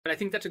But I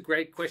think that's a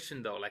great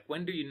question, though. Like,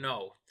 when do you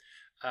know?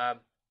 Uh,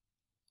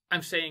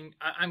 I'm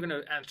going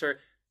to answer,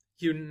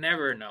 you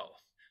never know.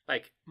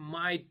 Like,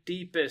 my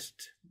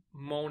deepest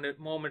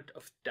moment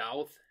of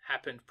doubt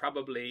happened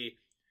probably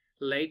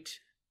late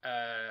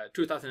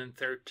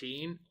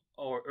 2013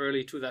 or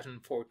early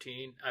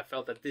 2014. I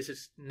felt that this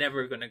is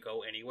never going to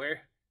go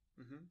anywhere.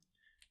 Mm-hmm.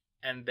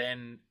 And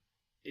then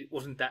it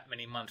wasn't that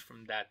many months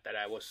from that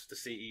I was the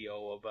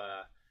CEO of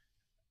a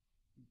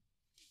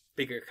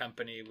bigger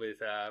company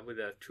with a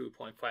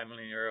 2.5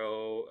 million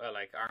euro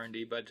like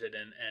R&D budget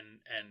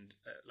and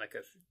like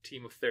a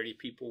team of 30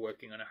 people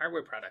working on a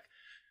hardware product.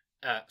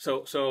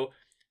 So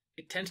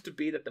it tends to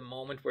be that the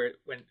moment where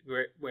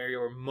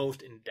you're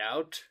most in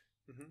doubt,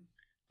 Mm-hmm.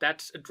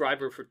 that's a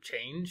driver for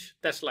change.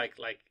 That's like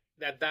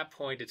at that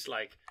point, it's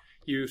like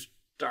you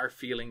start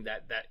feeling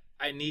that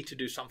I need to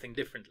do something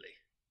differently,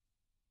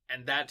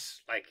 and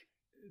that's like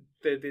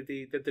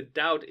the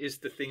doubt is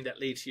the thing that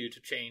leads you to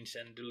change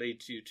and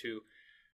leads you to